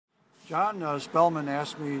John Spellman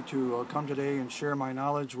asked me to come today and share my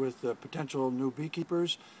knowledge with potential new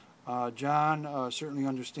beekeepers. John certainly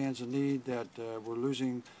understands the need that we're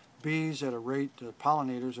losing bees at a rate,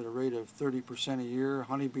 pollinators at a rate of 30% a year,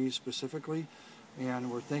 honeybees specifically,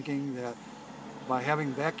 and we're thinking that by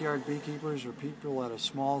having backyard beekeepers or people at a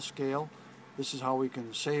small scale, this is how we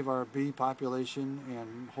can save our bee population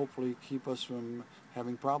and hopefully keep us from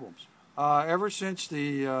having problems. Ever since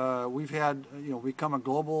we've had, become a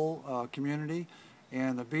global community,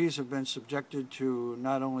 and the bees have been subjected to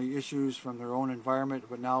not only issues from their own environment,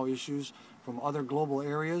 but now issues from other global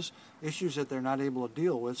areas, issues that they're not able to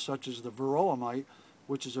deal with, such as the varroa mite,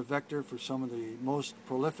 which is a vector for some of the most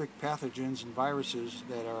prolific pathogens and viruses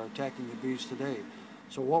that are attacking the bees today.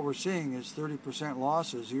 So what we're seeing is 30%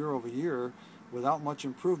 losses year over year without much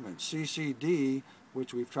improvement. CCD,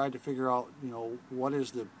 which we've tried to figure out, what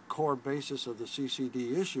is the core basis of the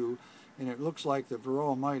CCD issue, and it looks like the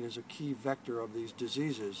varroa mite is a key vector of these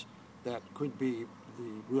diseases that could be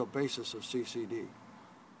the real basis of CCD.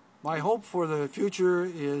 My hope for the future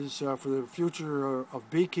is for the future of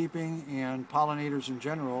beekeeping and pollinators in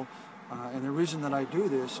general, and the reason that I do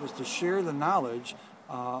this is to share the knowledge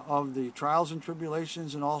of the trials and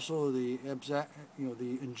tribulations, and also the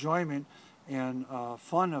enjoyment and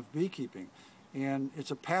fun of beekeeping. And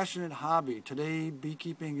it's a passionate hobby. Today,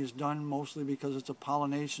 beekeeping is done mostly because it's a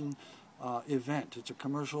pollination event. It's a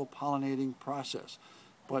commercial pollinating process.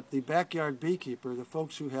 But the backyard beekeeper, the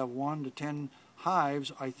folks who have 1 to 10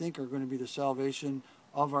 hives, I think are going to be the salvation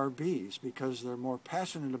of our bees, because they're more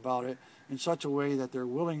passionate about it in such a way that they're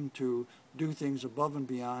willing to do things above and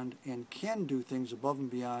beyond, and can do things above and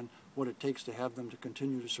beyond what it takes to have them to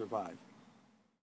continue to survive.